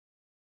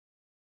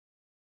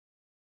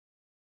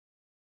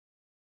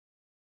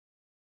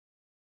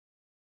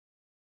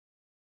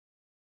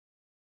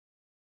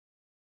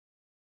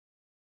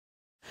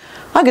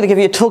I'm going to give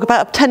you a talk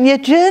about a 10-year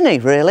journey,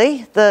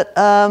 really,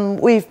 that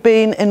we've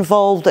been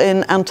involved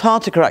in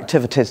Antarctica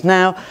activities.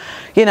 Now,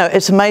 you know,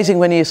 it's amazing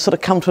when you sort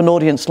of come to an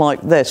audience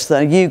like this,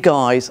 that you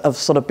guys have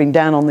sort of been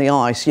down on the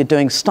ice. You're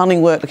doing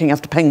stunning work looking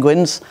after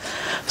penguins,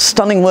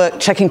 stunning work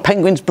checking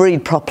penguins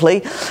breed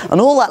properly, and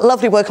all that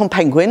lovely work on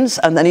penguins,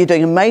 and then you're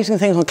doing amazing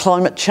things on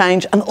climate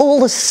change, and all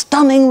the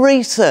stunning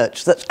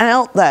research that's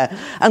out there,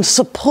 and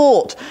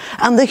support,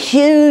 and the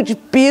huge,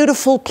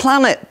 beautiful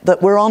planet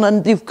that we're on,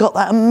 and you've got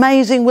that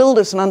amazing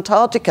wilderness in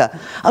Antarctica,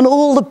 and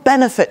all the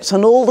benefits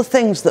and all the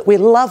things that we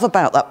love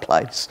about that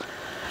place.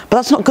 But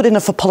that's not good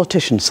enough for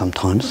politicians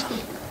sometimes.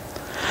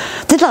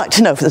 They'd like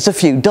to know if there's a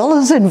few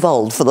dollars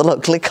involved for the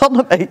local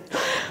economy.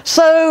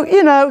 So,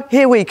 you know,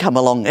 here we come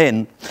along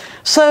in.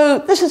 So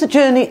this is a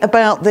journey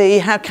about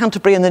how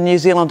Canterbury and the New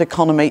Zealand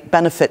economy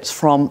benefits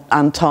from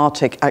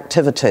Antarctic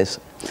activities.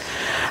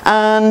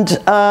 And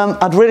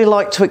I'd really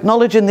like to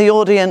acknowledge in the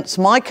audience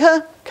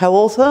Micah,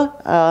 co-author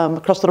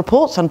across the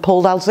reports, and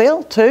Paul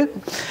Dalziel too,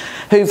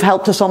 who've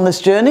helped us on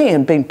this journey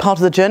and been part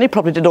of the journey,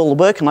 probably did all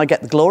the work and I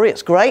get the glory,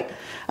 it's great.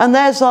 And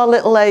there's our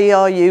little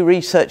AERU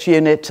research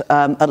unit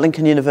at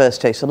Lincoln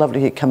University, so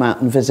lovely you come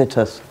out and visit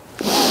us.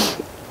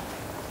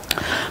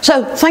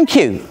 So thank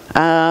you,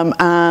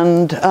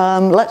 and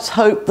let's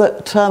hope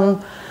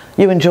that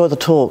you enjoy the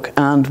talk.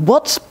 And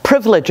what's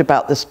privilege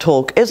about this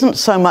talk isn't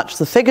so much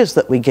the figures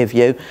that we give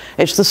you,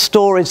 it's the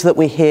stories that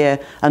we hear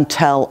and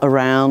tell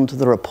around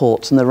the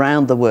reports and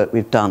around the work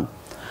we've done.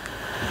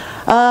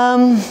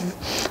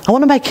 I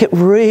want to make it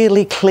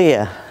really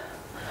clear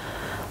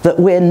that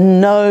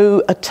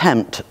no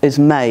attempt is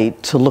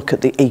made to look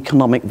at the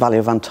economic value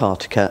of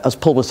Antarctica. As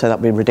Paul would say, that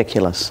would be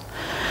ridiculous.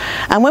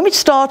 And when we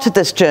started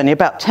this journey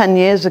about 10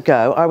 years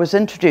ago, I was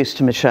introduced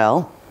to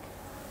Michelle,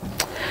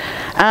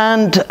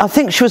 and I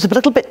think she was a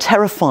little bit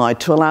terrified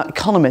to allow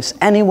economists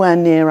anywhere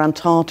near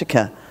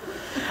Antarctica.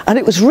 And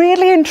it was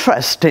really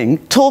interesting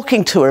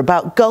talking to her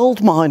about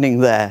gold mining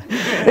there.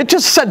 It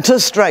just sent her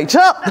straight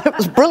up. It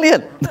was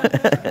brilliant.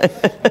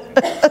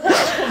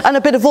 And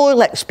a bit of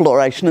oil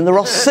exploration in the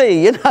Ross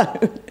Sea, you know.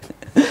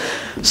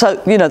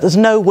 So, you know, there's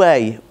no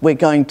way we're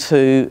going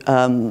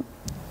to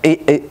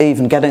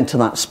even get into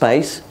that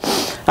space.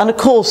 And of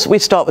course, we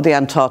start with the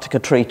Antarctica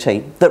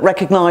Treaty that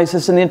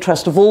recognises, in the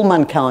interest of all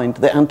mankind,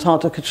 that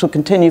Antarctica shall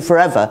continue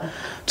forever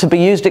to be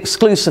used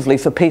exclusively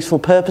for peaceful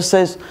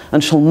purposes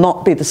and shall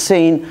not be the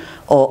scene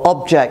or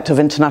object of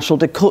international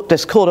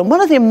discord. And one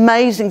of the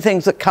amazing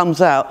things that comes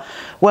out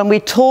when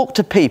we talk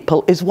to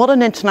people is what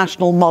an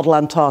international model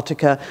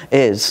Antarctica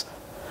is.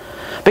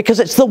 Because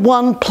it's the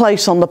one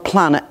place on the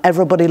planet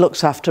everybody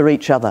looks after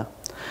each other,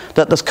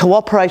 that there's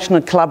cooperation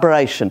and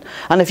collaboration.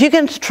 And if you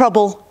get into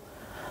trouble,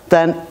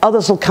 then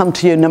others will come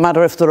to you no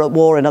matter if they're at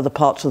war in other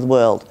parts of the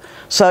world.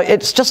 So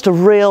it's just a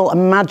real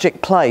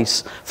magic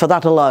place for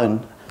that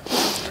alone.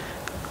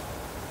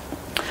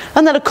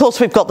 And then, of course,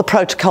 we've got the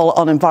Protocol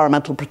on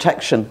Environmental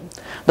Protection.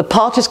 The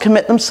parties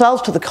commit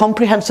themselves to the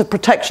comprehensive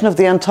protection of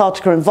the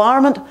Antarctica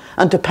environment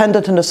and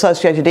dependent and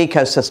associated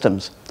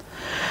ecosystems,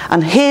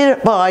 and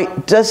hereby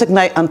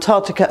designate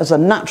Antarctica as a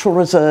natural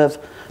reserve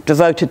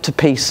devoted to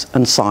peace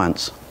and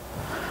science.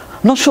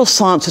 I'm not sure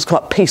science is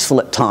quite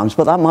peaceful at times,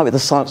 but that might be the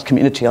science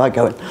community I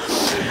go in.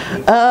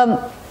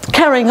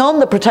 Carrying on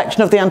the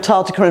protection of the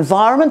Antarctica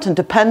environment and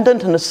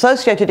dependent and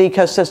associated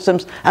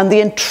ecosystems and the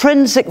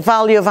intrinsic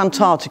value of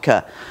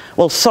Antarctica.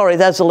 Well, sorry,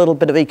 there's a little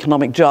bit of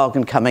economic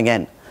jargon coming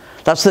in.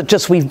 That's that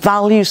just we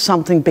value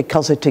something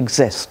because it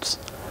exists.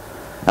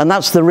 And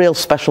that's the real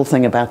special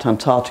thing about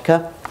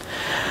Antarctica.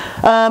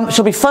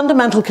 Shall be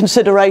fundamental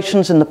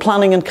considerations in the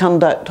planning and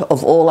conduct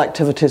of all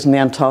activities in the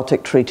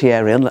Antarctic Treaty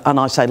Area, and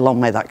I say long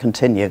may that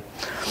continue.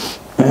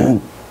 The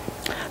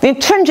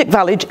intrinsic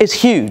value is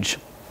huge,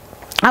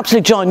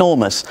 absolutely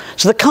ginormous.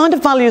 So the kind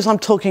of values I'm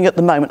talking at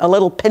the moment are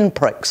little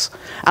pinpricks,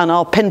 and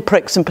are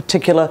pinpricks in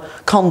particular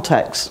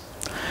contexts.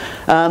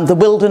 The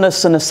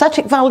wilderness and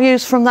aesthetic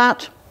values from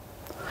that,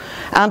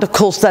 and of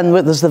course then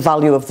there's the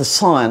value of the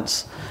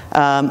science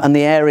and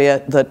the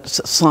area that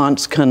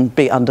science can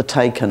be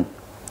undertaken.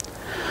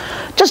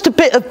 Just a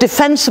bit of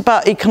defence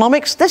about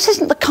economics. This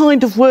isn't the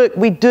kind of work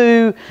we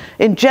do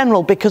in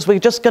general because we're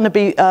just going to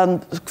be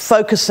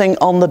focusing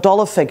on the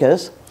dollar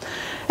figures.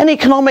 In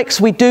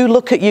economics, we do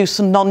look at use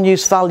and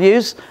non-use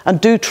values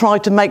and do try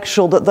to make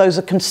sure that those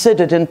are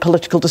considered in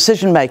political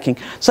decision making.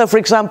 So, for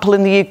example,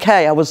 in the UK,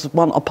 I was a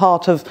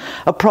part of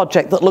a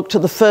project that looked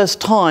at the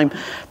first time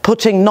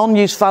putting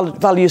non-use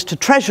values to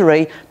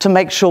Treasury to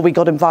make sure we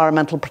got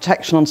environmental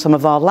protection on some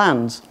of our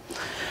lands.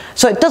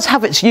 So it does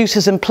have its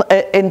uses in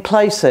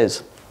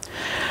places.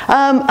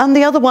 And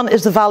the other one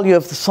is the value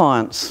of the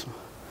science.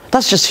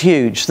 That's just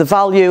huge, the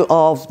value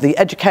of the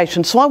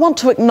education. So I want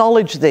to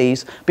acknowledge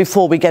these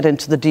before we get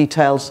into the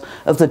details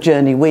of the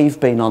journey we've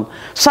been on.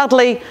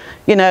 Sadly,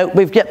 you know,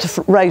 we've yet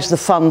to raise the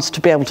funds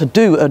to be able to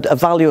do a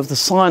value of the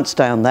science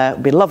down there. It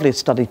would be a lovely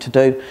study to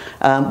do.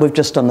 We've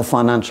just done the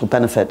financial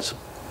benefits.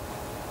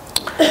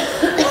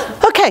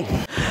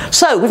 Okay,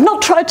 so we've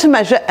not tried to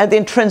measure the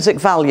intrinsic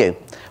value.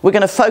 we're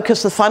going to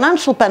focus the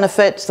financial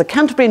benefits, the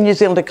Canterbury and New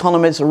Zealand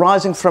economies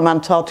arising from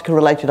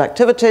Antarctica-related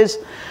activities.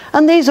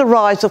 And these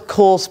arise, of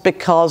course,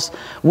 because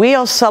we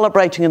are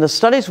celebrating in the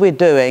studies we're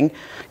doing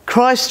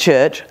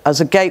Christchurch as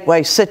a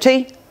gateway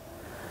city.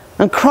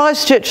 And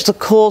Christchurch is, of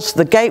course,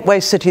 the gateway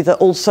city that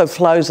also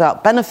flows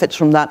out benefits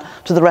from that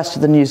to the rest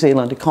of the New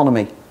Zealand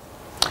economy.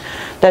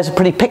 There's a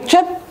pretty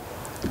picture.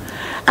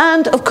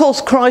 And of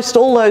course,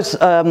 all those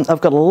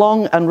have got a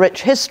long and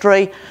rich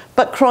history,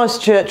 but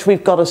Christchurch,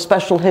 we've got a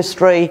special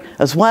history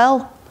as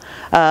well,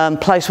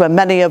 place where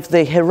many of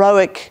the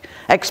heroic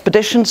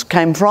expeditions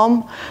came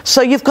from.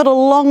 So you've got a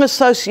long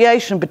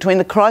association between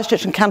the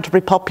Christchurch and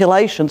Canterbury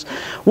populations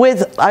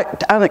with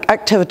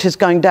activities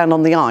going down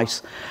on the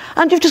ice.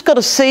 And you've just got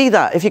to see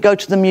that if you go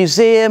to the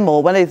museum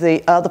or one of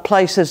the other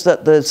places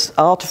that there's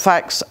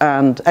artefacts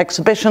and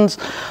exhibitions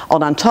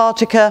on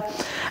Antarctica,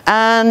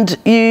 and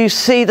you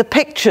see the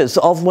pictures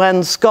of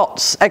when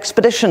Scott's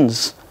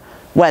expeditions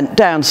went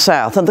down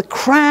south and the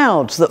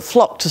crowds that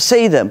flocked to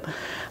see them.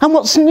 And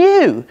what's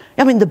new,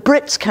 I mean, the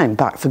Brits came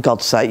back, for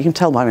God's sake, you can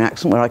tell by my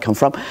accent where I come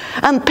from,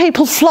 and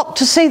people flocked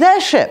to see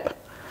their ship.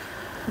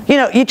 You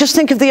know, you just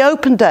think of the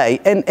open day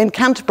in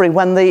Canterbury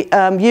when the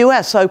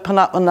US opened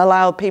up and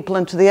allowed people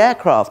into the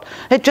aircraft.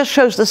 It just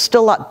shows there's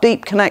still that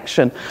deep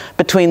connection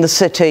between the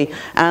city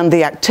and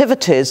the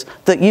activities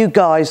that you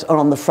guys are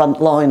on the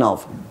front line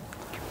of.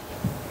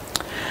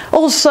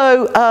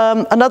 Also,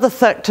 another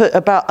factor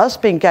about us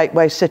being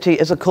gateway city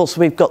is, of course,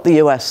 we've got the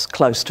US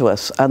close to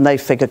us, and they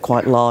figure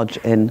quite large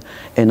in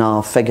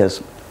our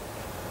figures.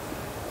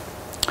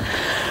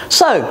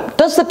 So,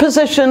 does the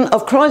position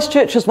of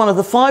Christchurch as one of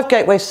the 5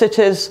 gateway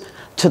cities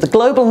to the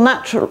global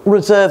natural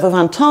reserve of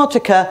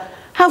Antarctica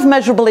have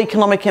measurable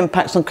economic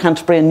impacts on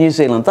Canterbury and New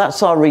Zealand?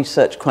 That's our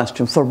research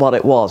question for what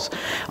it was.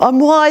 And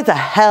why the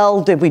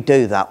hell did we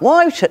do that?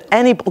 Why is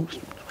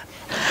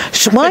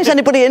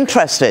anybody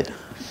interested?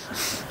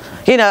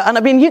 You know, and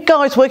I mean, you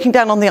guys working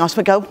down on the ice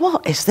would go,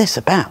 what is this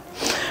about?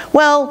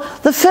 Well,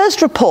 the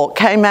first report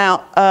came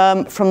out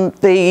from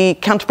the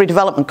Canterbury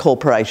Development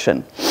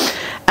Corporation.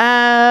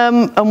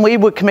 And we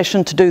were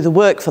commissioned to do the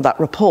work for that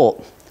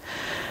report.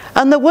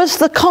 And there was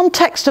the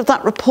context of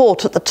that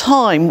report at the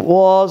time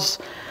was,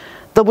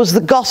 there was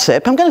the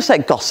gossip, I'm going to say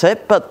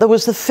gossip, but there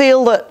was the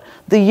feel that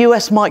the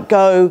US might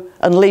go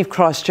and leave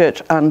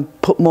Christchurch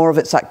and put more of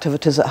its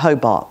activities at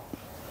Hobart.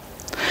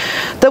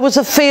 There was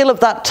a feel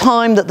of that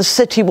time that the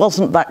city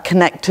wasn't that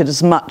connected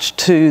as much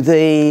to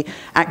the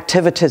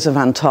activities of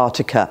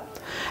Antarctica.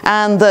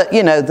 And that,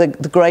 you know, the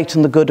great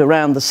and the good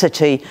around the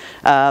city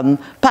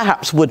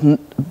perhaps wouldn't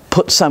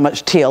put so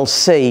much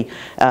TLC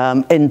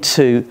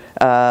into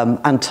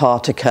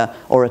Antarctica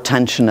or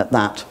attention at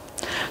that.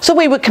 So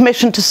we were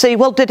commissioned to see,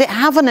 well, did it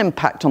have an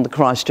impact on the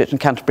Christchurch and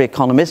Canterbury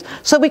economies?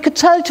 So we could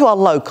tell to our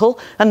local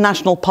and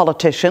national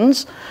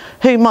politicians,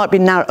 who might be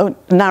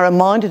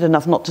narrow-minded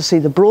enough not to see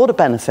the broader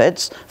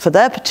benefits for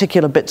their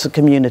particular bits of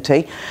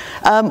community,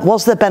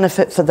 was there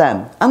benefit for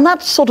them? And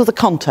that's sort of the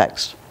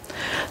context.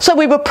 So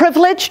we were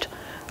privileged.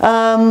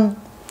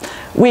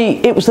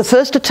 It was the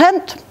first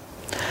attempt.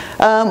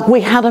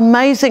 We had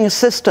amazing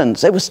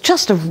assistance. It was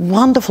just a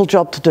wonderful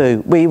job to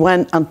do. We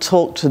went and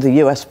talked to the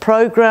US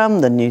program,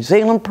 the New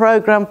Zealand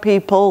program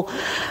people,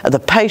 the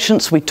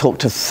patients. We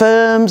talked to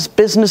firms,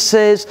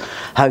 businesses,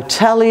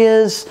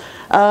 hoteliers,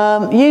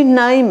 you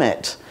name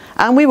it.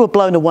 And we were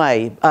blown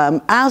away,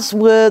 as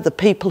were the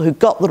people who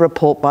got the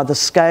report by the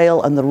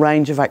scale and the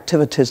range of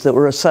activities that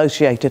were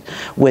associated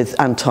with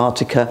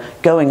Antarctica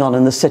going on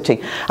in the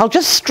city. I'll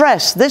just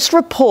stress, this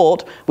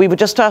report, we were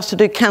just asked to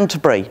do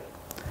Canterbury,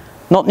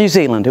 not New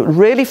Zealand. It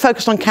really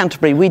focused on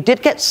Canterbury. We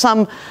did get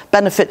some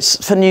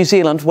benefits for New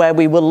Zealand where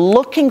we were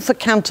looking for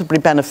Canterbury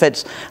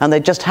benefits and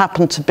they just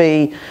happened to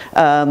be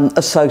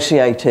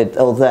associated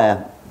or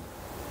there.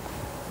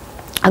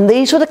 And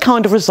these were the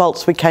kind of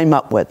results we came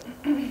up with.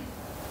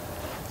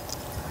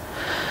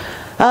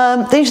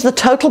 These are the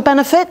total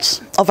benefits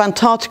of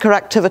Antarctica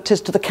activities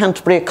to the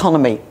Canterbury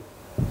economy.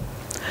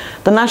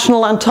 The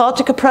National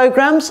Antarctica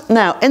programs.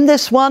 Now, in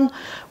this one,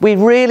 we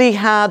really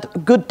had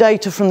good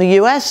data from the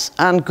US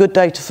and good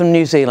data from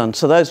New Zealand.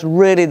 So those are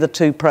really the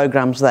 2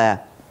 programs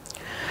there.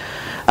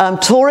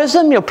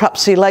 Tourism, you'll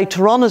perhaps see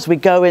later on as we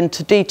go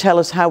into detail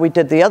as how we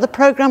did the other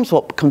programs,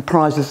 what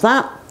comprises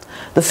that.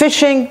 The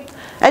fishing,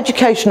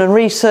 education and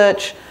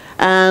research,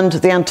 and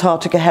the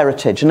Antarctica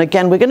heritage. And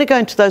again, we're going to go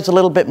into those a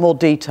little bit more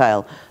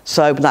detail.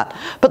 So that.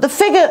 But the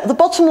figure, the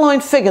bottom line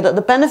figure that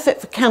the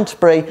benefit for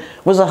Canterbury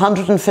was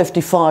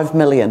 155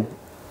 million.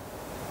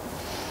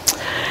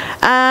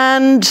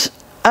 And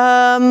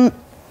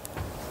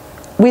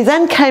we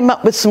then came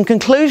up with some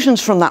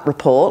conclusions from that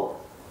report.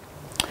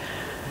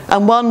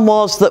 And one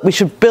was that we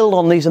should build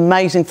on these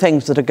amazing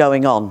things that are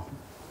going on.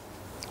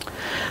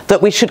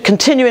 That we should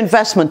continue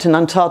investment in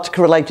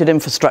Antarctica-related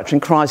infrastructure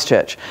in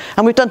Christchurch.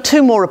 And we've done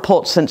 2 more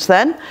reports since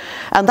then,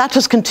 and that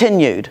has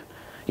continued.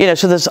 You know,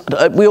 so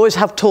we always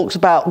have talks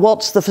about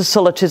what's the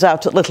facilities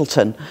out at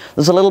Lyttelton.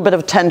 There's a little bit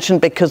of tension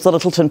because the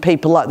Lyttelton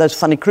people like those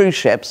funny cruise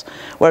ships,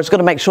 where it's got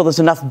to make sure there's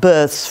enough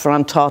berths for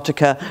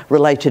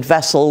Antarctica-related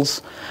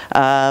vessels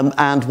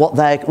and what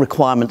their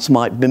requirements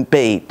might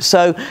be.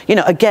 So, you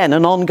know, again,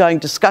 an ongoing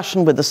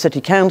discussion with the City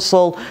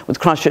Council, with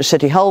Christchurch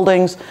City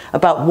Holdings,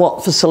 about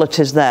what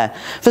facilities there.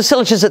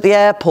 Facilities at the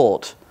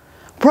airport.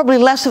 Probably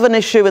less of an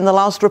issue in the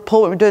last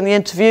report when we were doing the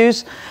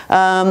interviews,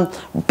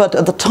 but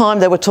at the time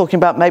they were talking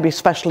about maybe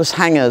specialist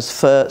hangars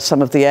for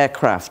some of the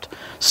aircraft.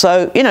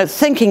 So, you know,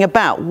 thinking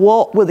about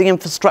what were the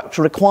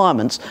infrastructure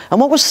requirements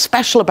and what was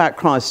special about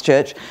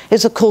Christchurch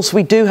is, of course,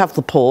 we do have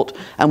the port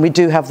and we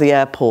do have the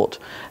airport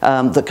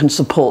that can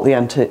support the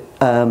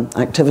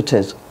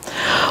activities.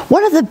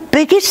 One of the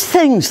biggest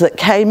things that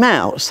came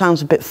out,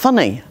 sounds a bit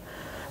funny,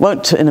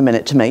 won't in a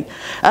minute to me,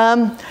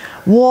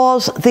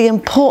 was the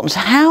importance,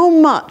 how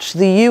much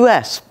the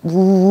US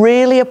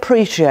really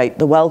appreciate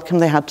the welcome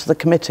they had to the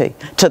committee,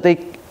 to the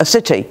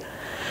city.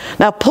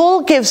 Now,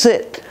 Paul gives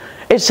it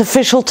its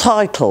official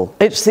title.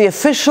 It's the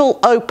official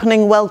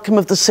opening welcome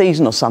of the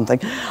season or something.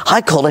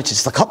 I call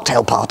it's the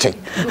cocktail party.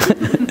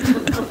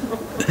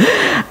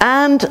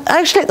 And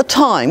actually at the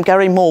time,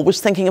 Gary Moore was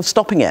thinking of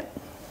stopping it.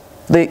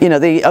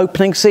 The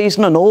opening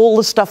season and all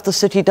the stuff the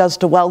city does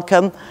to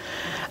welcome.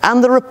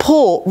 And the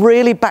report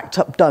really backed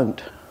up don't.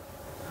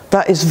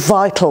 That is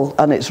vital,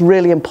 and it's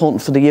really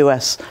important for the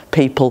US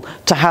people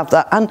to have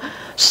that. And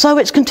so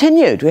it's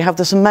continued. We have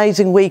this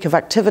amazing week of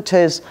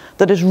activities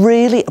that is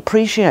really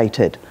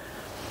appreciated.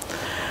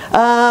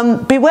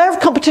 Beware of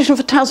competition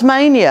for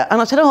Tasmania.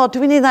 And I said, oh, do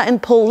we need that in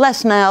Paul?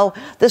 Less now.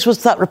 This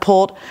was that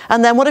report.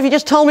 And then what have you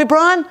just told me,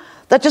 Brian?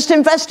 They're just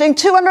investing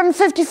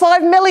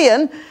 $255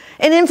 million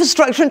in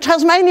infrastructure in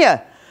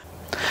Tasmania.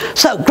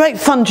 So, great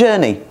fun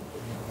journey.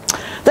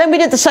 Then we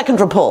did the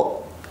second report.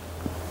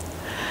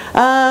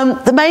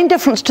 The main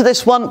difference to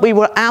this one, we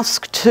were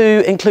asked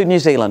to include New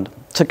Zealand,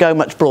 to go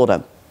much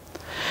broader.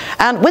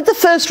 And with the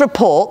first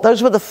report,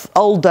 those were the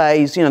old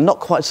days, you know, not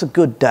quite so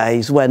good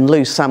days, when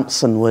Lou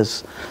Sampson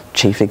was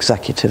chief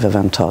executive of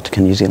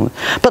Antarctica, New Zealand.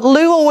 But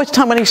Lou always,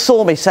 when he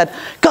saw me, said,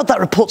 God, that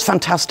report's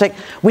fantastic.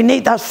 We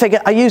need that figure.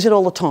 I use it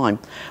all the time.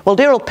 Well,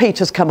 dear old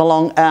Peter's come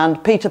along,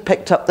 and Peter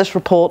picked up this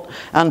report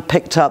and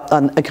picked up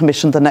and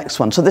commissioned the next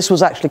one. So this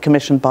was actually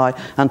commissioned by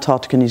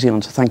Antarctica, New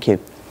Zealand, so thank you.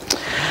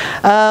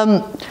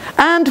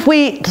 And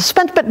we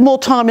spent a bit more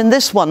time in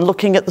this one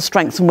looking at the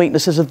strengths and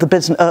weaknesses of the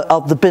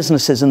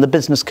businesses and the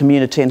business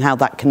community and how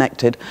that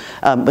connected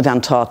with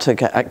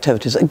Antarctica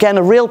activities. Again,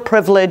 a real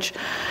privilege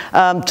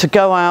to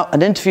go out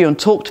and interview and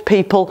talk to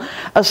people.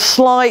 A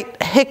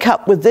slight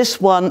hiccup with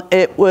this one,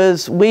 it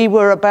was we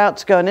were about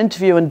to go and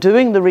interview and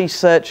doing the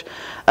research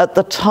at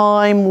the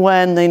time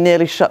when they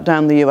nearly shut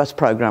down the US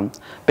program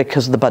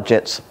because of the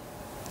budgets.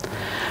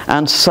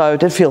 And so I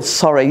did feel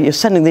sorry. You're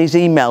sending these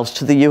emails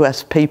to the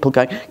US people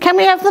going, can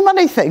we have the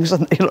money things?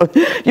 And you know,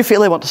 you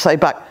feel they want to say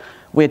back,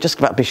 we're just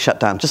about to be shut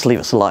down, just leave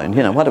us alone.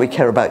 You know, why do we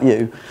care about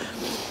you?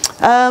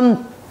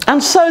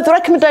 And so the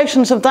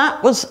recommendations of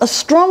that was a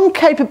strong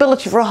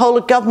capability for a whole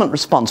of government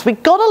response. We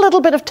got a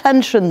little bit of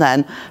tension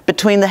then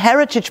between the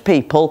heritage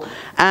people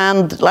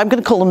and, I'm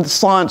going to call them the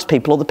science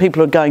people, or the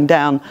people who are going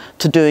down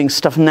to doing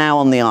stuff now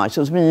on the ice.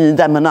 It was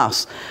them and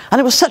us.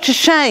 And it was such a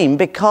shame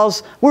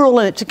because we're all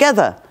in it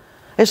together.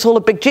 It's all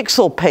a big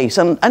jigsaw piece,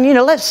 and you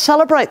know, let's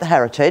celebrate the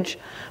heritage,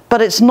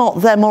 but it's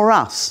not them or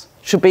us.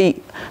 Should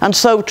be, and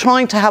so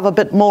trying to have a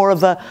bit more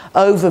of an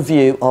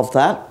overview of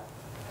that.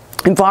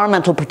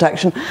 Environmental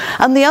protection.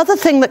 And the other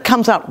thing that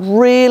comes out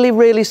really,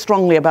 really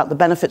strongly about the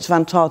benefits of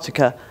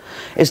Antarctica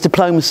is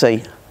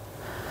diplomacy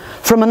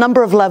from a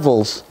number of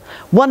levels.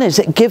 One is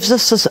it gives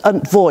us a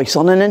voice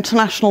on an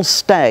international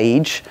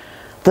stage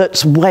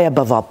that's way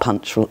above our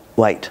punch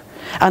weight.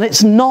 And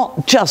it's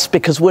not just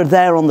because we're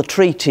there on the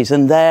treaties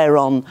and there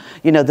on,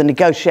 you know, the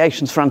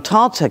negotiations for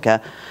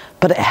Antarctica,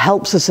 but it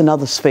helps us in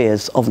other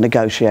spheres of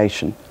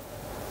negotiation.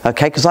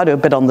 Okay, because I do a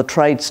bit on the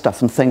trade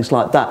stuff and things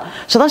like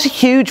that. So that's a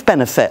huge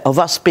benefit of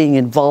us being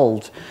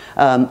involved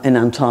in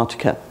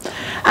Antarctica.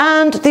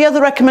 And the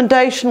other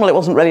recommendation, well, it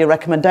wasn't really a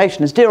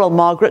recommendation, is dear old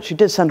Margaret. She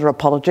did send her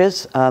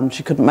apologies.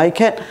 She couldn't make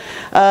it,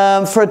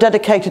 for a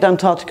dedicated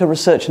Antarctica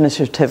research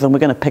initiative, and we're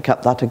going to pick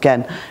up that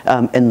again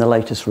in the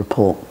latest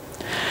report.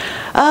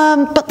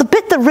 But the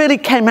bit that really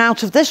came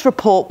out of this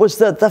report was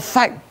that the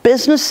fact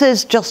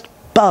businesses just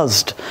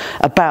buzzed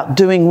about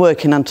doing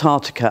work in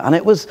Antarctica, and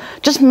it was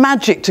just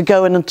magic to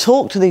go in and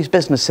talk to these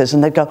businesses,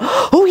 and they'd go,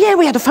 oh yeah,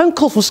 we had a phone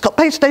call from Scott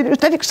Page today, it was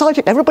dead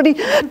exciting, everybody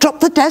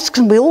dropped the desks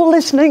and we were all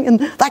listening and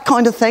that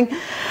kind of thing.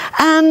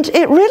 And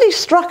it really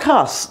struck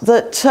us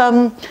that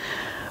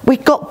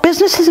we've got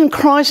businesses in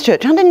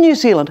Christchurch and in New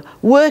Zealand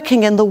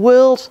working in the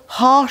world's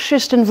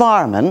harshest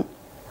environment,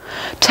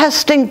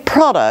 testing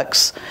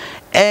products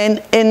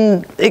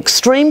in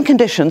extreme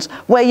conditions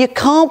where you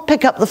can't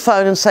pick up the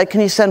phone and say,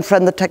 can you send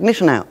Fred the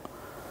technician out?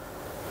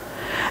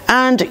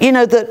 And, you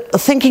know, that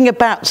thinking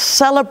about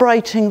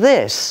celebrating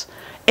this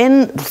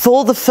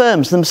for the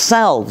firms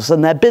themselves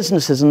and their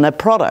businesses and their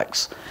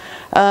products,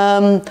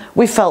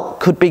 we felt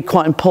could be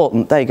quite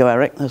important. There you go,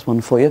 Eric, there's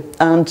one for you.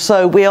 And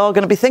so we are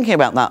going to be thinking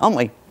about that, aren't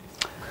we?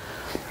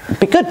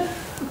 Be good.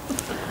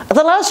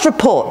 The last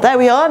report, there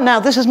we are. Now,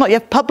 this is not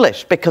yet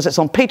published because it's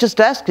on Peter's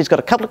desk. He's got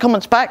a couple of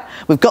comments back.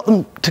 We've got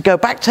them to go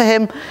back to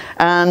him,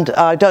 and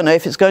I don't know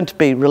if it's going to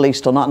be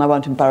released or not, and I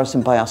won't embarrass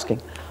him by asking.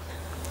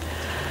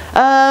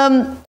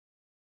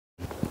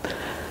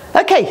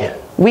 Okay,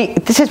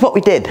 this is what we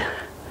did.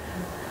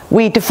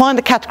 We defined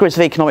the categories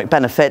of economic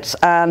benefits,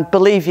 and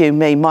believe you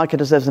me, Micah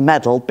deserves a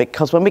medal,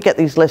 because when we get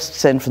these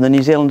lists in from the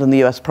New Zealand and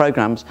the US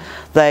programs,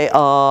 they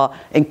are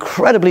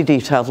incredibly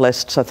detailed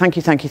lists. So thank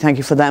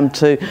you for them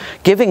to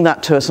giving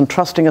that to us and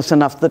trusting us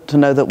enough to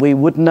know that we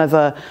would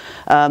never,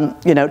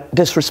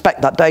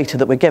 disrespect that data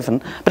that we're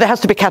given. But it has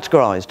to be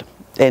categorized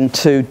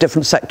into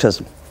different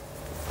sectors.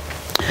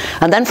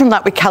 And then from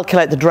that we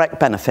calculate the direct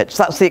benefits.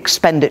 That's the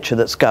expenditure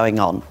that's going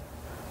on.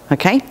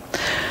 Okay?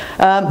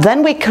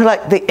 Then we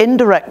collect the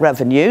indirect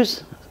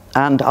revenues,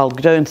 and I'll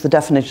go into the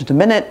definition in a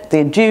minute, the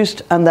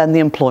induced, and then the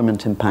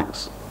employment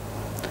impacts.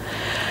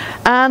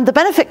 And the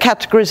benefit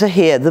categories are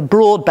here, the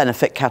broad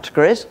benefit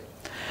categories.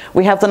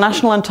 We have the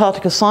National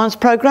Antarctica Science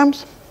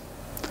Programs.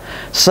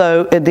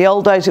 So in the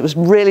old days it was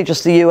really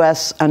just the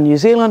US and New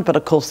Zealand, but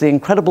of course the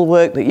incredible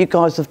work that you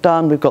guys have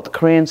done, we've got the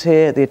Koreans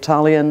here, the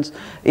Italians,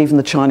 even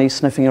the Chinese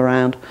sniffing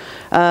around.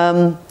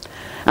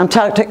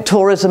 Antarctic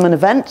tourism and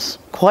events,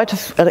 quite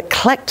an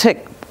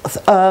eclectic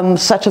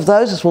set of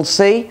those, as we'll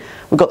see.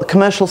 We've got the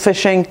commercial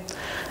fishing,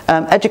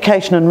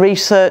 education and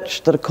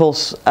research, that of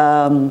course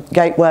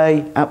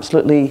Gateway,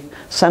 absolutely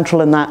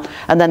central in that,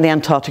 and then the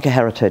Antarctica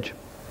heritage.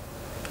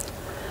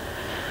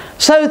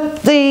 So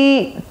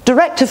the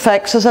direct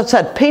effects, as I've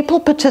said, people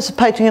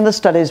participating in the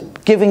studies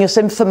giving us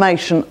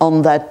information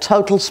on their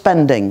total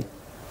spending,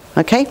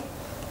 okay?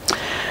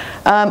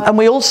 And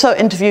we also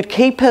interviewed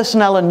key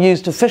personnel and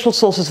used official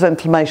sources of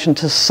information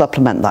to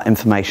supplement that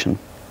information.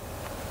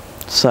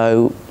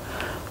 So,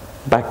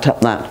 backed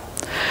up that.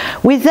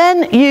 We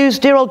then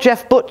used dear old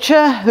Jeff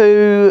Butcher,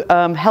 who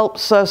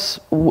helps us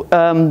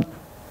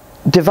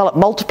develop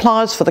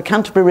multipliers for the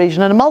Canterbury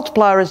region. And a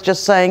multiplier is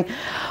just saying,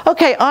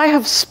 okay, I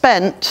have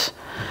spent,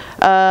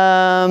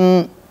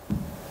 I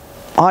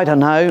don't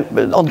know,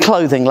 on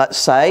clothing, let's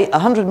say,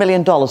 $100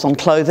 million on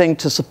clothing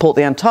to support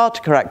the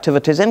Antarctica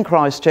activities in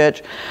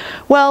Christchurch.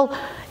 Well,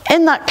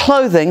 in that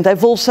clothing,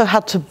 they've also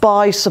had to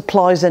buy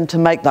supplies in to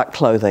make that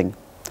clothing.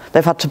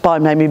 They've had to buy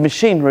maybe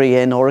machinery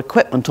in, or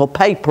equipment, or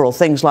paper, or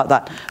things like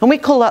that. And we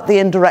call that the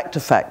indirect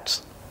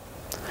effects.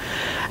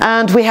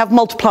 And we have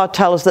multiplier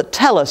tellers that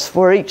tell us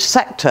for each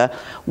sector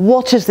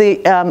what is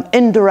the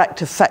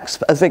indirect effects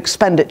of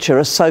expenditure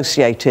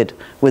associated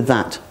with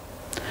that.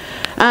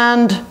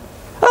 And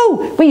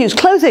oh, we use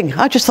clothing.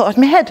 I just thought of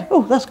my head.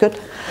 Oh, that's good.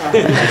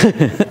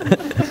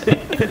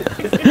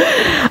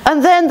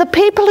 And then the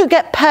people who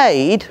get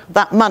paid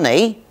that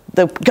money,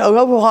 they go,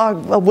 oh,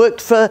 I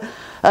worked for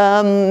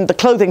the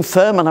clothing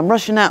firm and I'm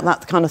rushing out,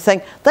 that kind of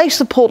thing. They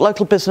support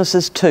local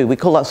businesses too. We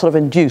call that sort of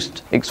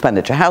induced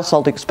expenditure,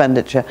 household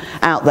expenditure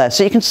out there.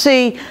 So you can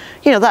see,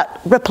 you know, that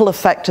ripple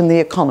effect in the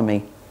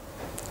economy.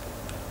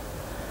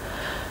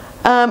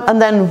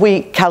 And then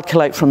we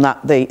calculate from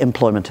that the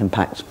employment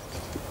impact.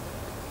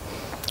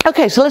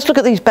 Okay, so let's look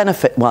at these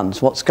benefit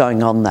ones, what's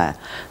going on there.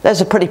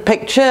 There's a pretty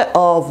picture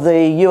of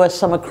the US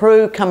summer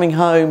crew coming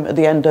home at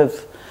the end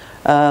of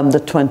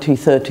the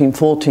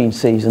 2013-14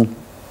 season.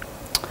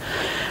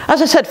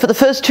 As I said, for the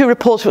first two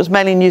reports it was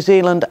mainly New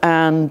Zealand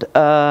and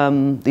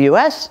the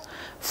US.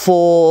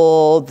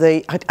 For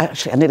the,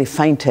 I nearly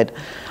fainted.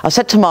 I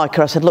said to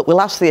Micah, I said, look,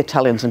 we'll ask the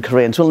Italians and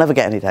Koreans, we'll never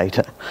get any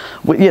data.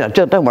 You know,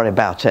 don't worry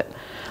about it.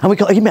 And we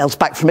got emails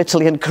back from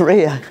Italy and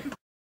Korea.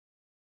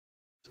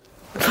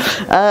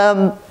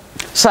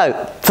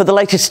 So, for the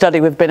latest study,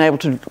 we've been able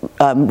to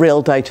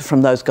real data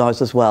from those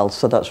guys as well,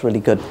 so that's really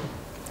good.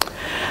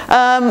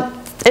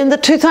 In the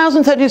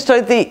 2013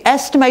 study, the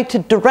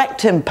estimated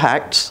direct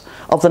impacts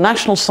of the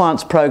national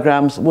science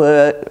programs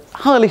were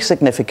highly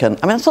significant.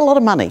 I mean, that's a lot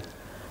of money,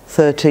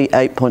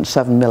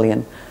 38.7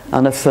 million,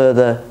 and a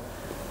further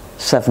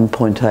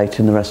 7.8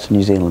 in the rest of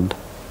New Zealand.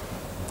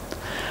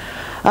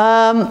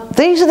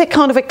 These are the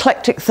kind of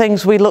eclectic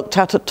things we looked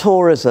at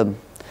tourism.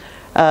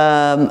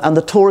 And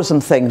the tourism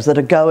things that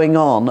are going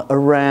on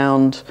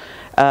around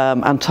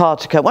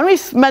Antarctica. When we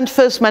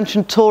first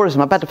mentioned tourism,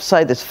 I better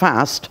say this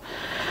fast,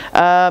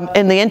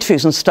 in the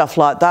interviews and stuff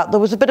like that, there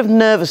was a bit of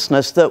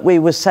nervousness that we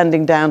were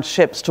sending down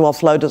ships to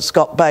offload at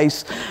Scott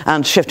Base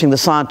and shifting the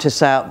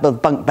scientists out, the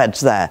bunk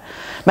beds there.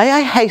 May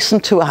I hasten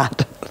to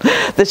add,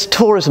 this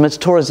tourism is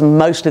tourism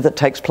mostly that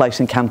takes place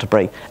in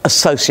Canterbury,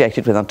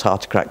 associated with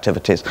Antarctica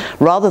activities,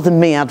 rather than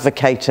me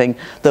advocating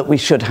that we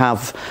should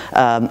have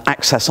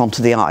access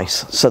onto the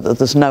ice, so that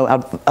there's no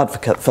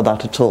advocate for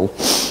that at all.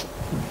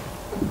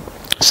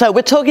 So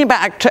we're talking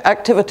about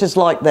activities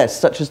like this,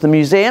 such as the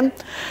museum.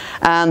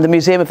 And the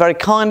museum are very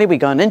kindly, we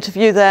go and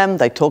interview them,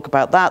 they talk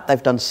about that,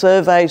 they've done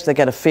surveys, they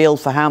get a feel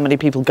for how many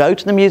people go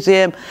to the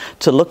museum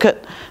to look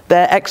at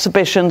their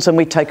exhibitions, and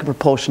we take a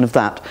proportion of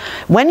that.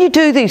 When you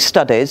do these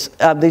studies,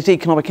 these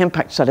economic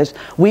impact studies,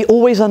 we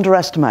always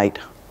underestimate.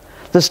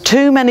 There's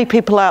too many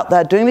people out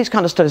there doing these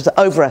kind of studies that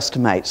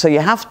overestimate. So you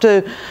have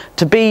to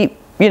be,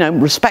 you know,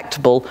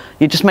 respectable.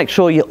 You just make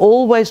sure you're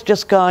always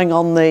just going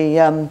on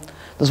the,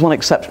 there's one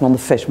exception on the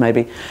fish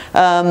maybe,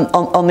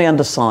 on the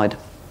underside.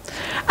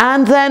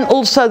 And then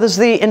also there's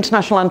the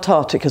International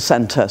Antarctica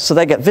Centre. So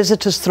they get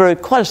visitors through,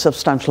 quite a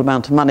substantial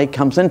amount of money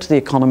comes into the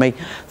economy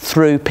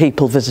through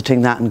people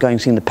visiting that and going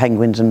seeing the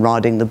penguins and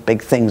riding the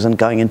big things and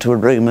going into a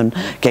room and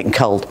getting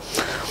cold.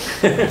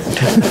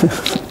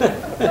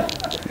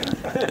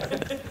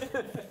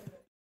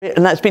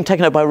 And that's been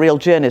taken up by Real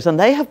Journeys, and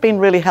they have been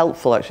really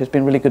helpful actually. It's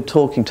been really good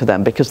talking to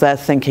them because they're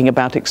thinking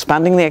about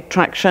expanding the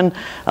attraction,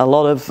 a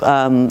lot of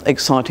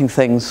exciting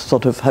things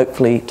sort of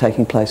hopefully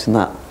taking place in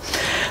that.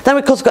 Then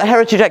we've of course got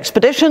Heritage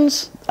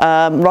Expeditions.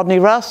 Rodney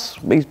Russ,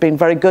 he's been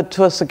very good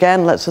to us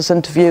again, lets us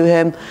interview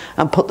him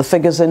and put the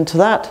figures into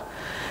that.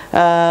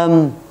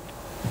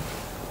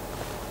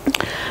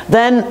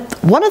 Then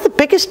one of the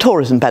biggest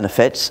tourism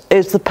benefits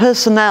is the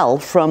personnel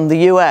from the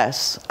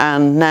US,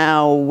 and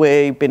now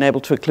we've been able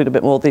to include a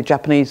bit more the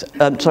Japanese,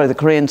 the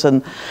Koreans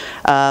and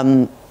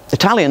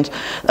Italians.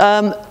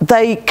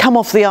 They come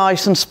off the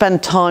ice and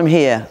spend time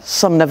here.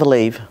 Some never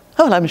leave.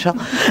 Oh, hello, Michelle.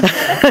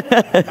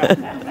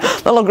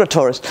 No longer a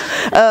tourist.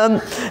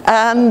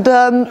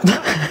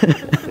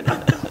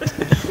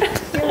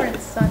 You're in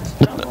such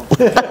trouble.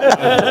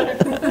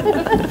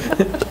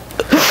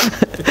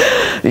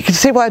 You can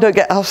see why I don't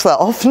get asked that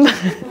often.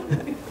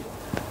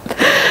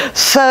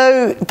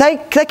 So they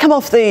come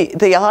off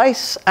the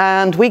ice,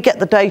 and we get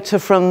the data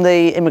from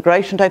the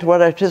immigration data,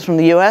 whatever it is, from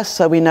the US,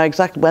 so we know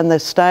exactly when they're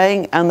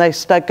staying, and they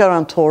go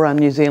around tour around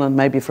New Zealand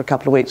maybe for a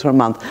couple of weeks or a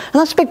month. And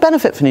that's a big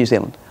benefit for New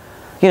Zealand,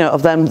 you know,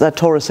 of them, their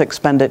tourist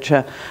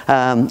expenditure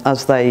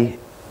as they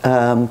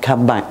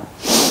come back.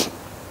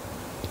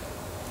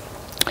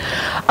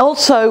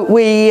 Also,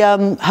 we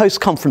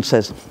host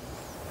conferences.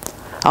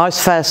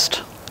 Ice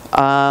Fest.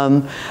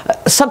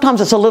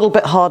 Sometimes it's a little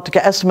bit hard to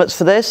get estimates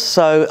for this,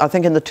 so I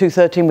think in the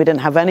 213 we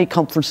didn't have any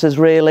conferences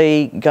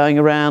really going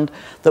around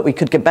that we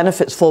could get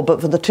benefits for,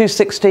 but for the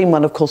 216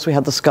 one, of course, we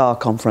had the SCAR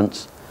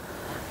conference.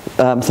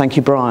 Thank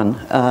you, Brian.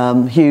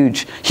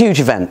 Huge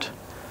event.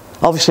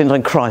 Obviously not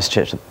in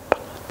Christchurch,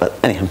 but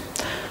anyhow,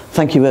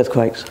 thank you,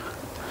 Earthquakes.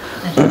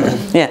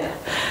 Yeah.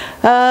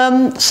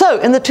 So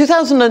in the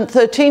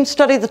 2013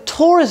 study, the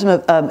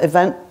tourism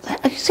event,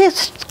 you see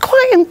it's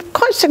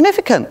quite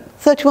significant.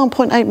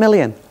 31.8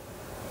 million.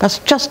 That's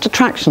just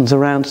attractions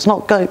around. It's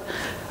not going,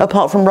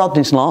 apart from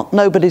Rodney's lot,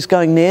 nobody's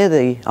going near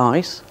the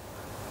ice.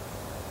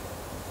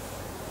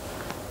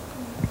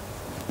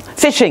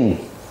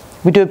 Fishing.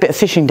 We do a bit of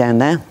fishing down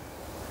there.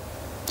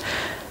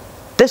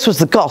 This was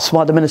the goss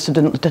why the minister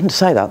didn't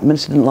say that. The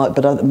minister didn't like,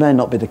 but it may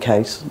not be the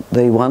case,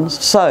 the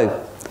ones. So,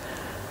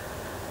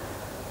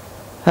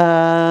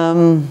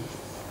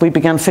 we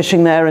began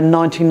fishing there in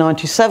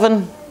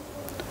 1997.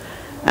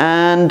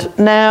 And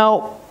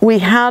now,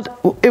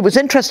 it was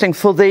interesting,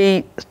 for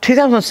the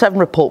 2007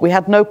 report, we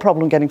had no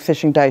problem getting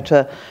fishing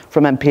data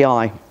from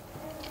MPI.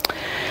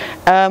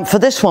 For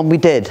this one, we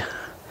did.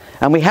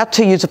 And we had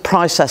to use a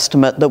price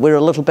estimate that we were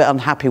a little bit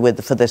unhappy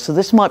with for this. So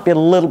this might be a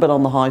little bit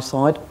on the high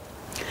side.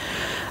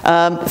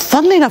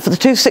 Funnily enough, for the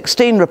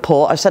 216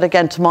 report, I said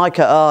again to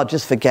Micah, oh,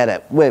 just forget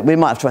it. We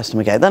might have to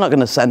estimate again. They're not going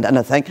to send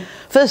anything.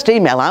 First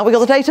email out, we got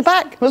the data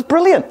back. It was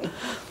brilliant.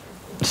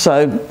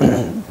 So,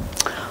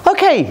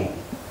 okay.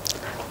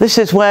 This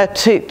is where,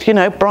 you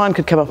know, Brian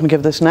could come up and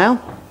give this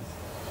now.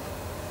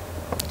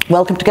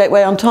 Welcome to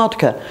Gateway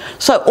Antarctica.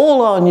 So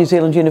all our New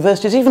Zealand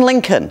universities, even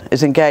Lincoln,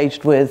 is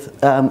engaged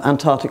with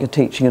Antarctica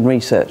teaching and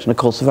research, and of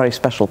course a very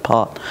special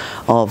part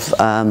of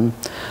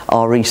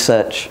our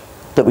research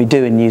that we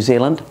do in New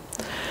Zealand.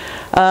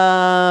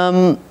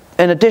 In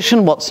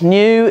addition, what's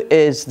new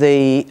is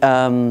the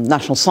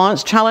National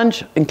Science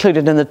Challenge,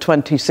 included in the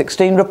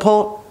 2016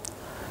 report.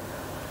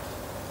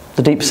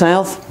 The Deep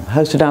South,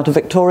 hosted out of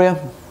Victoria.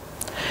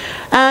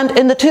 And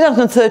in the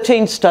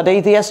 2013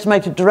 study, the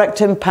estimated direct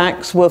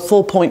impacts were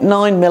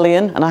 4.9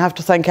 million, and I have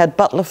to thank Ed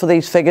Butler for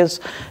these figures.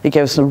 He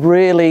gave us a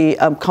really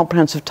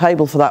comprehensive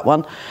table for that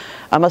one.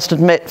 I must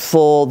admit,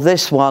 for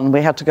this one,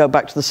 we had to go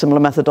back to the similar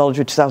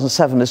methodology of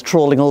 2007, as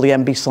trawling all the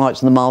MB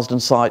sites and the Marsden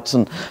sites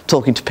and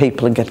talking to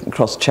people and getting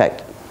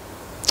cross-checked.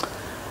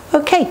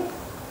 Okay.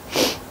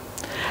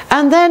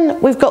 And then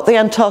we've got the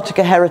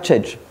Antarctica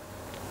Heritage,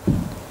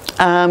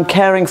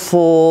 caring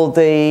for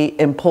the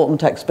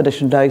important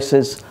expedition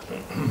bases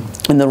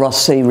in the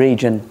Ross Sea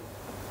region.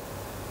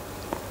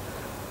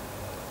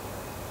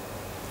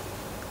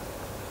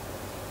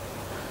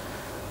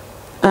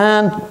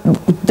 And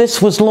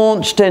this was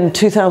launched in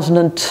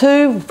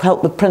 2002,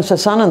 helped with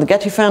Princess Anne and the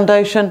Getty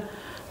Foundation,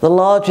 the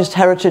largest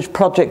heritage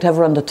project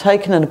ever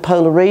undertaken in a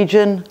polar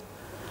region.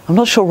 I'm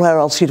not sure where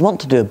else you'd want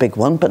to do a big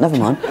one, but never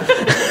mind.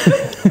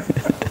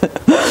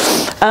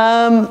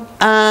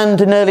 And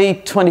in early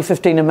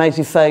 2015, a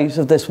major phase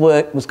of this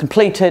work was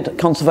completed,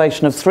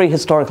 conservation of 3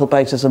 historical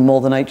bases and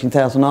more than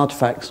 18,000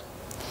 artefacts.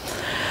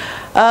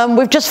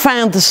 We've just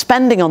found the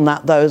spending on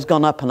that, though, has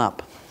gone up and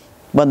up.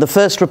 When the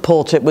first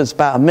report, it was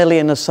about $1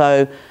 million or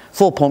so,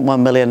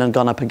 4.1 million, and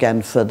gone up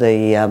again for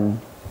the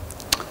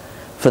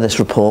for this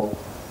report.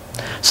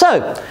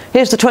 So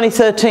here's the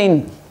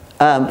 2013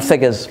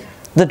 figures,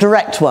 the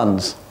direct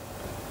ones.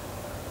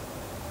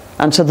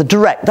 And so the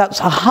direct, that's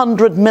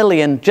 100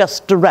 million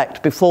just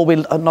direct before we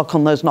knock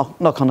on those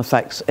knock-on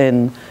effects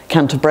in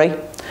Canterbury.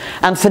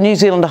 And for New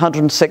Zealand,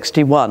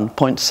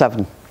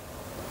 161.7.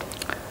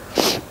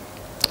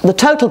 The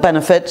total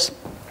benefits,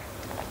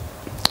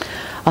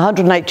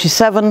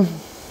 187.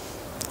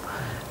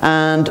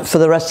 And for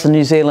the rest of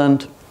New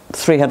Zealand,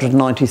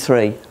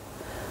 393.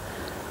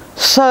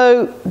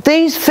 So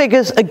these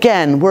figures,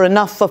 again, were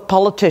enough for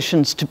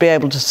politicians to be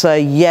able to say,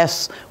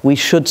 yes, we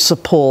should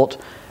support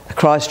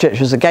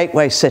Christchurch as a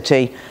gateway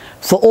city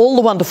for all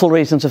the wonderful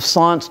reasons of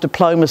science,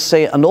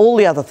 diplomacy and all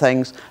the other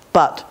things,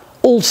 but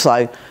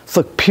also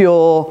for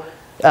pure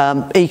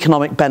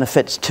economic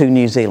benefits to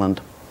New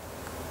Zealand.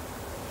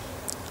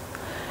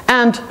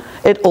 And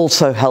it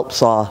also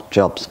helps our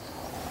jobs.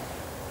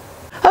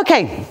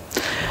 Okay,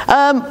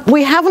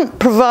 we haven't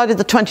provided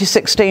the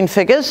 2016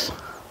 figures.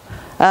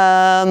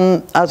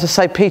 As I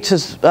say,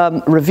 Peter's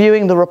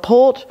reviewing the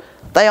report.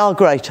 They are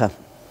greater.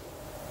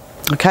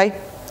 Okay?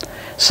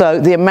 So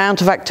the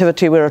amount of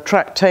activity we're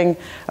attracting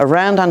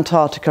around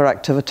Antarctica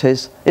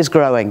activities is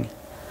growing.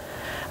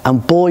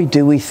 And boy,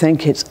 do we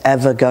think it's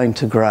ever going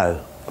to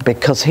grow.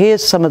 Because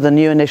here's some of the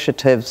new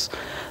initiatives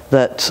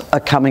that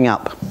are coming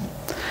up.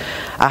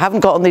 I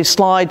haven't got on these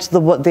slides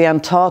the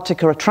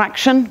Antarctica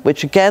attraction,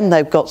 which again,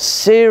 they've got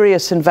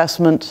serious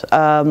investment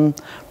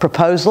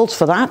proposals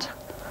for that.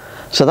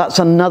 So that's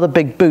another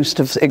big boost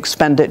of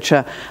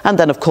expenditure. And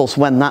then, of course,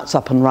 when that's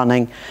up and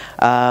running,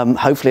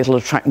 hopefully it'll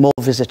attract more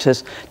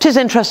visitors. It is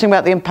interesting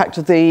about the impact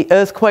of the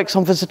earthquakes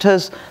on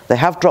visitors. They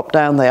have dropped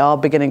down. They are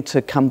beginning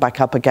to come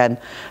back up again.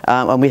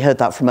 And we heard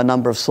that from a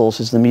number of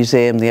sources, the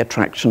museum, the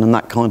attraction, and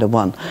that kind of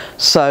one.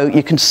 So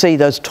you can see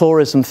those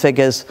tourism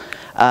figures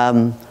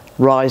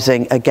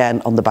rising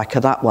again on the back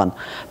of that one.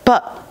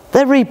 But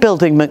they're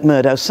rebuilding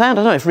McMurdo Sound.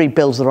 I don't know if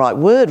rebuild's the right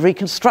word,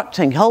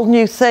 reconstructing, whole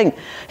new thing.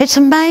 It's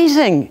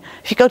amazing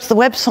if you go to the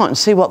website and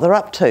see what they're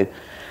up to.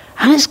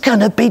 And it's going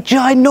to be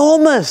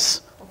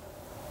ginormous.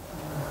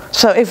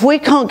 So if we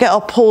can't get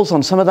our paws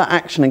on some of that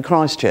action in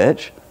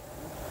Christchurch,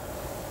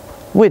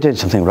 we're doing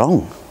something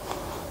wrong.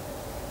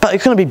 But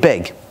it's going to be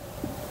big.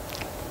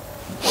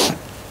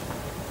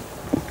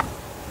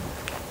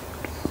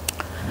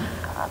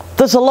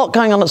 There's a lot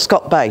going on at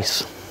Scott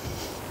Base.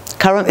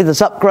 Currently there's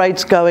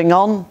upgrades going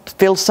on,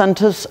 field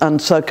centres, and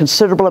so a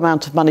considerable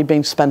amount of money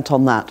being spent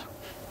on that.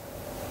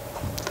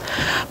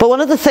 But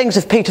one of the things,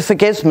 if Peter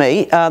forgives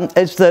me,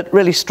 is that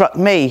really struck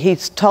me,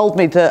 he's told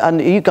me that,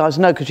 and you guys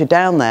know because you're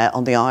down there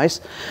on the ice,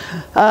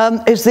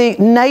 is the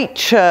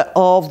nature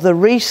of the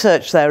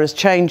research there is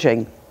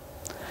changing.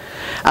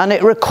 And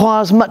it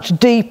requires much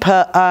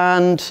deeper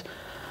and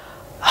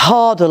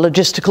harder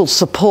logistical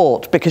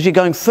support because you're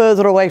going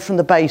further away from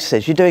the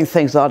bases. You're doing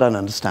things that I don't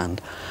understand.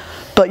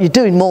 But you're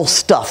doing more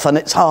stuff and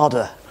it's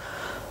harder.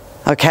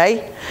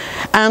 Okay?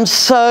 And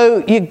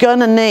so you're going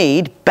to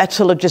need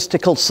better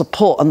logistical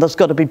support, and there's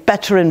got to be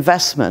better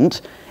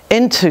investment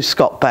into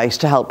Scott Base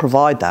to help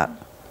provide that.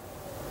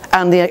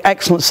 And the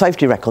excellent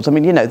safety records. I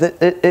mean, you know,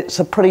 it's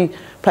a pretty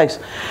place.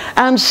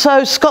 And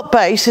so Scott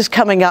Base is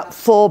coming up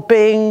for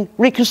being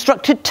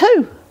reconstructed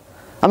too.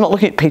 I'm not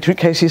looking at Peter in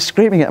case he's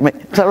screaming at me.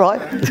 Is that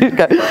right?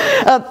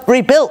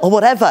 Rebuilt or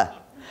whatever.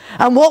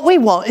 And what we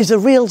want is a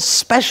real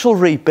special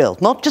rebuild,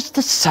 not just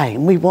the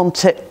same. We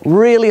want it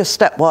really a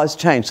stepwise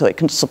change so it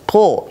can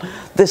support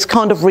this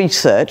kind of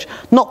research,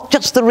 not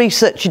just the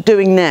research you're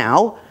doing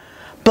now,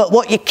 but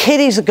what your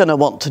kiddies are going to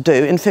want to do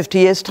in 50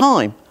 years'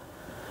 time.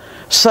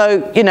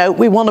 So, you know,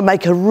 we want to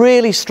make a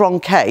really strong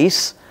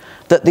case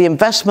that the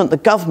investment the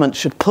government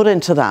should put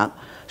into that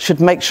should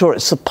make sure it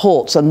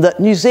supports, and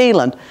that New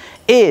Zealand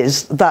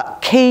is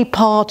that key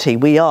party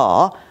we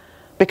are,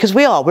 because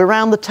we're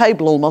around the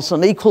table almost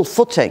on equal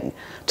footing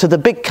to the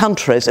big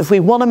countries. If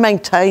we want to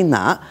maintain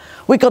that,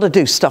 we've got to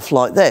do stuff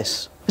like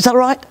this. Is that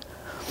right?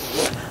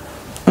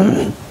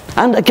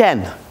 And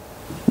again,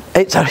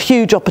 it's a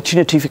huge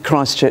opportunity for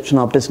Christchurch and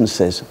our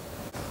businesses.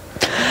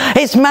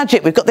 It's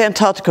magic. We've got the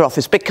Antarctica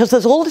office because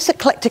there's all this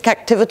eclectic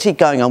activity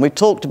going on. We've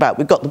talked about,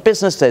 we've got the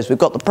businesses, we've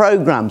got the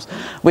programs,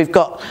 we've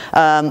got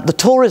the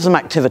tourism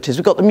activities,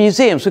 we've got the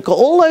museums, we've got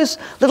all those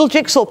little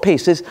jigsaw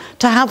pieces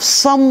to have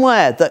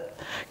somewhere that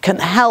can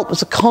help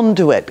as a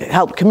conduit,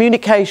 help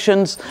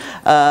communications,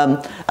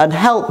 and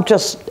help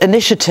just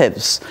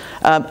initiatives,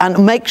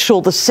 and make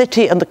sure the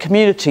city and the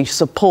community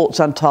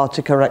supports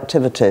Antarctica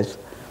activities.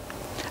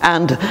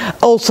 And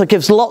also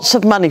gives lots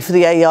of money for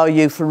the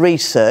ARU for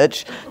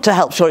research to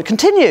help sure it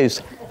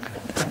continues.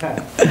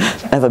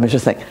 Never miss a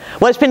thing.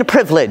 Well, it's been a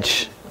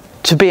privilege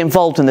to be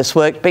involved in this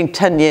work. Been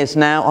 10 years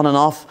now, on and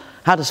off,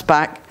 had us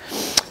back.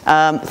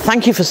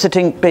 Thank you for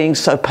being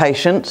so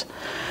patient.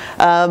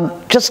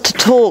 Just to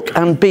talk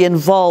and be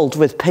involved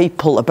with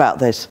people about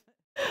this.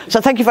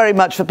 So thank you very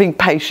much for being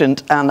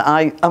patient, and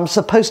I'm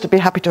supposed to be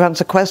happy to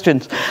answer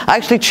questions. I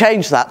actually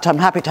changed that to I'm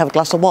happy to have a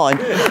glass of wine.